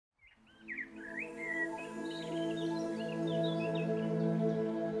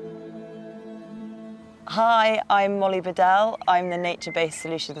Hi, I'm Molly Biddell. I'm the Nature-Based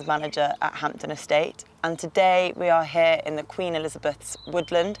Solutions Manager at Hampton Estate, and today we are here in the Queen Elizabeth's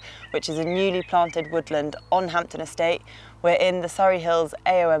Woodland, which is a newly planted woodland on Hampton Estate. We're in the Surrey Hills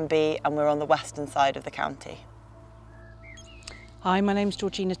AONB and we're on the western side of the county. Hi, my name's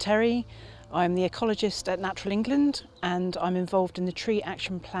Georgina Terry. I'm the ecologist at Natural England and I'm involved in the Tree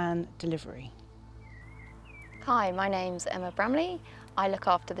Action Plan delivery. Hi, my name's Emma Bramley. I look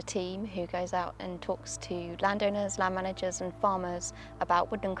after the team who goes out and talks to landowners, land managers and farmers about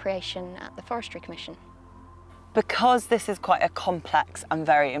woodland creation at the Forestry Commission. Because this is quite a complex and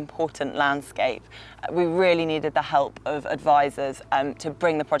very important landscape, we really needed the help of advisors to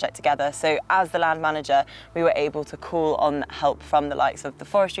bring the project together. So as the land manager, we were able to call on help from the likes of the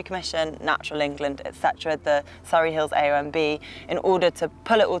Forestry Commission, Natural England, etc., the Surrey Hills AONB, in order to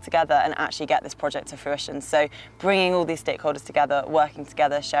pull it all together and actually get this project to fruition. So bringing all these stakeholders together, working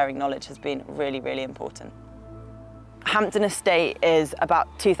together, sharing knowledge has been really, really important. Hampton Estate is about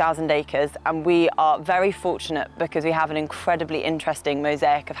 2,000 acres and we are very fortunate because we have an incredibly interesting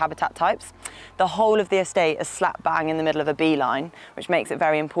mosaic of habitat types. The whole of the estate is slap bang in the middle of a beeline, which makes it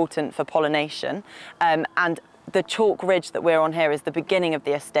very important for pollination. And the chalk ridge that we're on here is the beginning of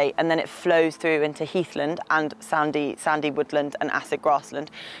the estate, and then it flows through into heathland and sandy woodland and acid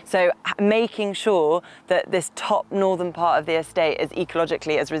grassland. So making sure that this top northern part of the estate is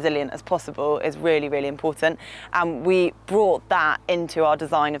ecologically as resilient as possible is really, really important. And we brought that into our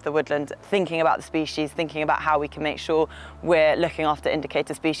design of the woodland, thinking about the species, thinking about how we can make sure we're looking after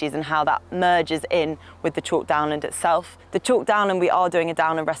indicator species and how that merges in with the chalk downland itself. The chalk downland, we are doing a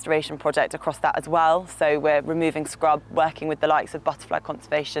downland restoration project across that as well. So we're removing scrub, working with the likes of butterfly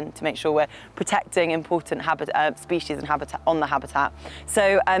conservation to make sure we're protecting important species and habitat on the habitat.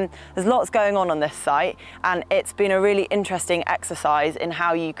 So there's lots going on this site, and it's been a really interesting exercise in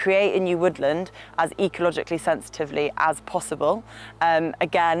how you create a new woodland as ecologically sensitively as possible.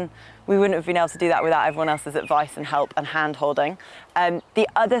 Again, we wouldn't have been able to do that without everyone else's advice and help and hand-holding. The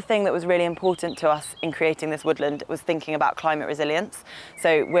other thing that was really important to us in creating this woodland was thinking about climate resilience.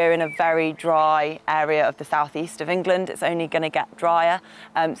 So we're in a very dry area of the southeast of England. It's only going to get drier.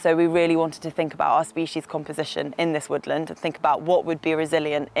 So we really wanted to think about our species composition in this woodland and think about what would be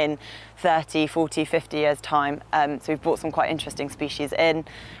resilient in 30, 40, 50 years' time. So we've brought some quite interesting species in.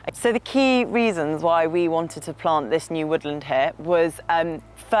 So the key reasons why we wanted to plant this new woodland here was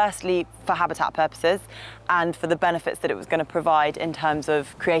firstly for habitat purposes and for the benefits that it was going to provide in terms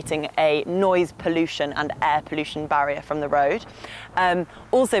of creating a noise pollution and air pollution barrier from the road.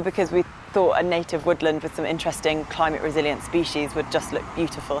 Also because we thought a native woodland with some interesting climate resilient species would just look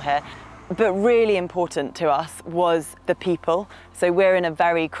beautiful here. But really important to us was the people. So we're in a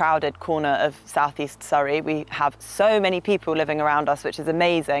very crowded corner of southeast Surrey. We have so many people living around us, which is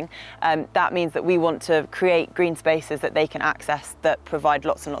amazing. That means that we want to create green spaces that they can access that provide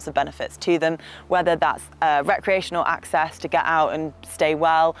lots and lots of benefits to them, whether that's recreational access to get out and stay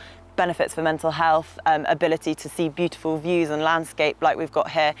well, benefits for mental health, ability to see beautiful views and landscape like we've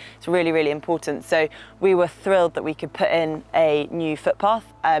got here. It's really, really important. So we were thrilled that we could put in a new footpath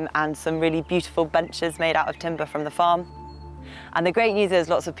and some really beautiful benches made out of timber from the farm. And the great news is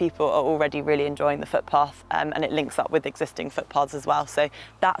lots of people are already really enjoying the footpath and it links up with existing footpaths as well. So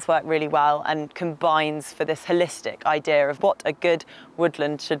that's worked really well and combines for this holistic idea of what a good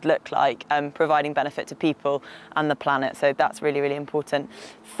woodland should look like, providing benefit to people and the planet. So that's really, really important.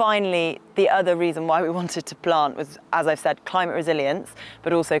 Finally, the other reason why we wanted to plant was, as I've said, climate resilience,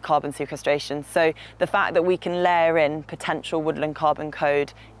 but also carbon sequestration. So the fact that we can layer in potential woodland carbon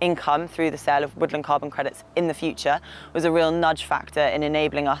code income through the sale of woodland carbon credits in the future was a real nudge factor in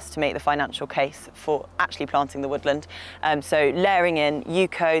enabling us to make the financial case for actually planting the woodland. So layering in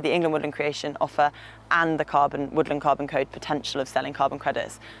UCO, the England Woodland Creation Offer, and the woodland carbon code potential of selling carbon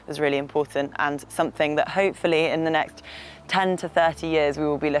credits was really important, and something that hopefully in the next 10 to 30 years we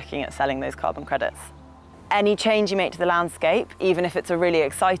will be looking at selling those carbon credits. Any change you make to the landscape, even if it's a really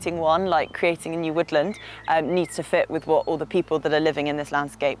exciting one, like creating a new woodland, needs to fit with what all the people that are living in this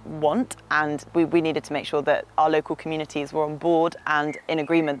landscape want. And we needed to make sure that our local communities were on board and in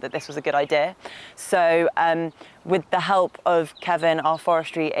agreement that this was a good idea. So with the help of Kevin, our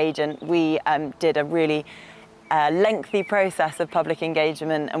forestry agent, we did a really lengthy process of public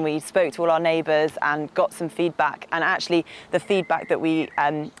engagement, and we spoke to all our neighbours and got some feedback. And actually the feedback that we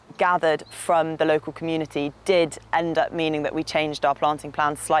gathered from the local community did end up meaning that we changed our planting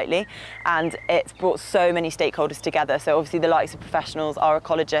plans slightly, and it's brought so many stakeholders together. So obviously the likes of professionals, our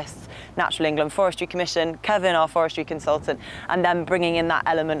ecologists, Natural England, Forestry Commission, Kevin, our forestry consultant, and then bringing in that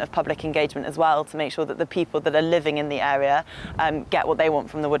element of public engagement as well to make sure that the people that are living in the area get what they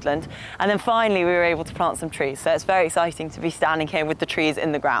want from the woodland. And then finally we were able to plant some trees. So it's very exciting to be standing here with the trees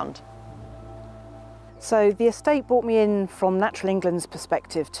in the ground. So the estate brought me in from Natural England's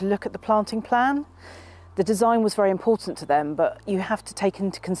perspective to look at the planting plan. The design was very important to them, but you have to take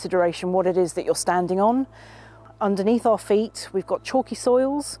into consideration what it is that you're standing on. Underneath our feet, we've got chalky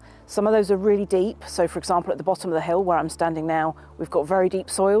soils. Some of those are really deep. So for example, at the bottom of the hill where I'm standing now, we've got very deep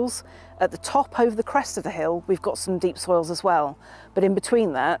soils. At the top over the crest of the hill, we've got some deep soils as well. But in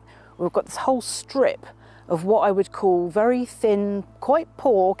between that, we've got this whole strip of what I would call very thin, quite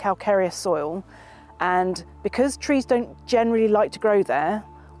poor calcareous soil. And because trees don't generally like to grow there,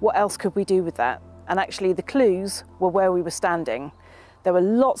 what else could we do with that? And actually the clues were where we were standing. There were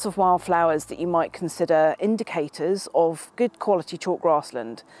lots of wildflowers that you might consider indicators of good quality chalk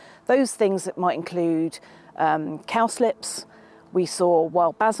grassland. Those things that might include cowslips. We saw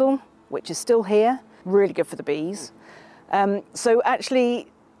wild basil, which is still here, really good for the bees. So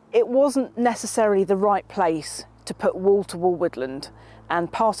actually it wasn't necessarily the right place to put wall-to-wall woodland,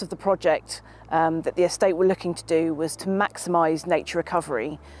 and part of the project that the estate were looking to do was to maximise nature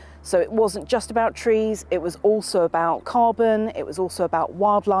recovery. So it wasn't just about trees, it was also about carbon, it was also about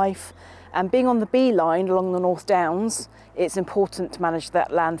wildlife, and being on the bee line along the North Downs, it's important to manage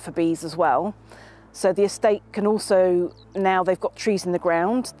that land for bees as well. So the estate can also, now they've got trees in the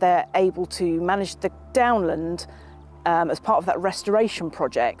ground, they're able to manage the downland as part of that restoration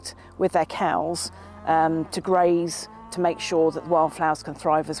project with their cows to graze, to make sure that the wildflowers can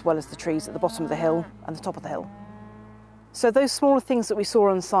thrive as well as the trees at the bottom of the hill and the top of the hill. So those smaller things that we saw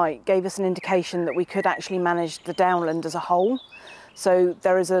on site gave us an indication that we could actually manage the downland as a whole. So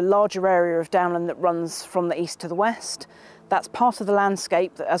there is a larger area of downland that runs from the east to the west. That's part of the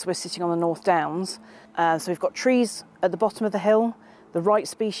landscape that, as we're sitting on the North Downs. So we've got trees at the bottom of the hill, the right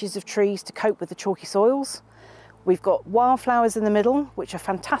species of trees to cope with the chalky soils. We've got wildflowers in the middle, which are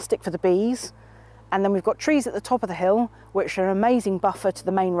fantastic for the bees. And then we've got trees at the top of the hill, which are an amazing buffer to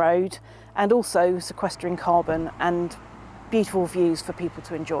the main road and also sequestering carbon and beautiful views for people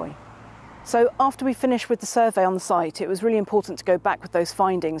to enjoy. So after we finished with the survey on the site, it was really important to go back with those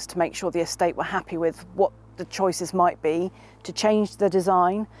findings to make sure the estate were happy with what the choices might be, to change the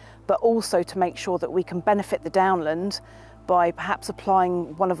design, but also to make sure that we can benefit the downland by perhaps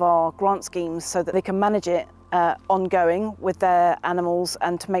applying one of our grant schemes so that they can manage it ongoing with their animals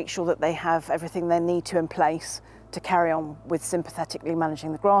and to make sure that they have everything they need to in place to carry on with sympathetically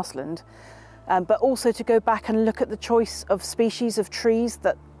managing the grassland. But also to go back and look at the choice of species of trees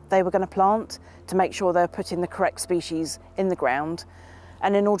that they were going to plant to make sure they're putting the correct species in the ground.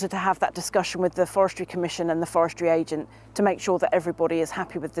 And in order to have that discussion with the Forestry Commission and the forestry agent to make sure that everybody is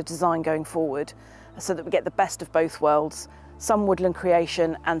happy with the design going forward so that we get the best of both worlds, some woodland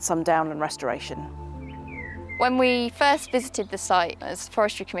creation and some downland restoration. When we first visited the site as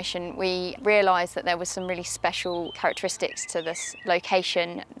Forestry Commission, we realised that there was some really special characteristics to this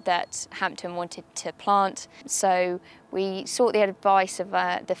location that Hampton wanted to plant. So we sought the advice of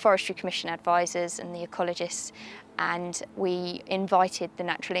the Forestry Commission advisors and the ecologists, and we invited the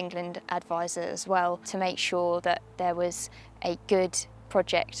Natural England advisor as well to make sure that there was a good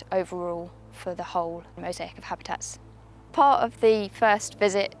project overall for the whole mosaic of habitats. Part of the first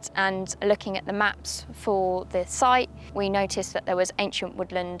visit and looking at the maps for the site, we noticed that there was ancient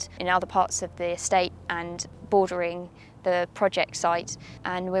woodland in other parts of the estate and bordering the project site,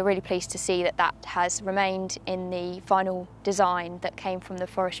 and we're really pleased to see that that has remained in the final design that came from the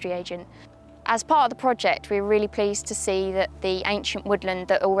forestry agent. As part of the project, we're really pleased to see that the ancient woodland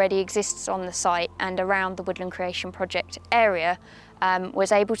that already exists on the site and around the Woodland Creation Project area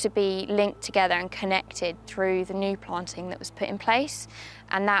was able to be linked together and connected through the new planting that was put in place,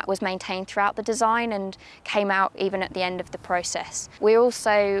 and that was maintained throughout the design and came out even at the end of the process. We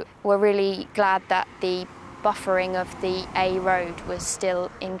also were really glad that the buffering of the A road was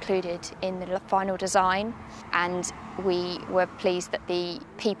still included in the final design, and we were pleased that the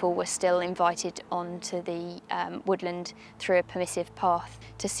people were still invited onto the woodland through a permissive path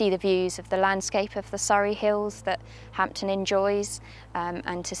to see the views of the landscape of the Surrey Hills that Hampton enjoys,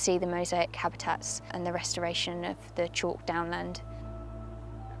 and to see the mosaic habitats and the restoration of the chalk downland.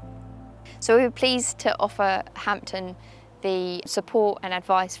 So we were pleased to offer Hampton the support and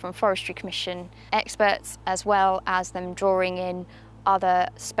advice from Forestry Commission experts, as well as them drawing in other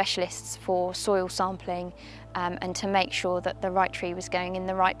specialists for soil sampling and to make sure that the right tree was going in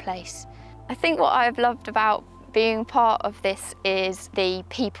the right place. I think what I've loved about being part of this is the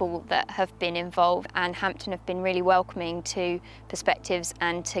people that have been involved, and Hampton have been really welcoming to perspectives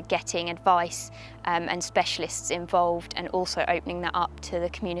and to getting advice and specialists involved, and also opening that up to the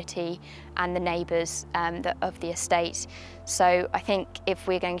community and the neighbours of the estate. So I think if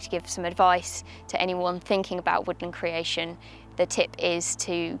we're going to give some advice to anyone thinking about woodland creation, the tip is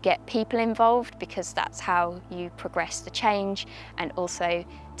to get people involved, because that's how you progress the change, and also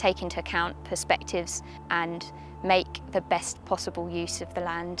take into account perspectives and make the best possible use of the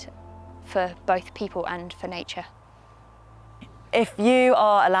land for both people and for nature. If you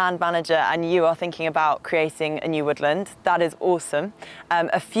are a land manager and you are thinking about creating a new woodland, that is awesome.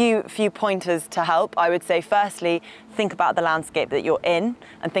 A few pointers to help. I would say firstly, think about the landscape that you're in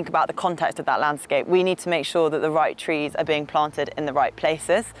and think about the context of that landscape. We need to make sure that the right trees are being planted in the right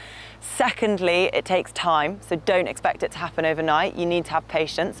places. Secondly, it takes time, so don't expect it to happen overnight. You need to have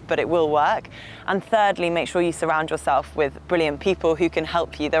patience, but it will work. And thirdly, make sure you surround yourself with brilliant people who can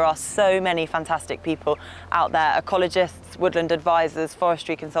help you. There are so many fantastic people out there, ecologists, woodland advisors,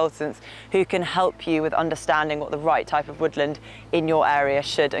 forestry consultants, who can help you with understanding what the right type of woodland in your area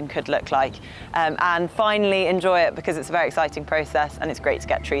should and could look like. And finally, enjoy it, because it's a very exciting process and it's great to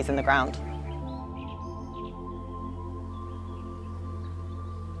get trees in the ground.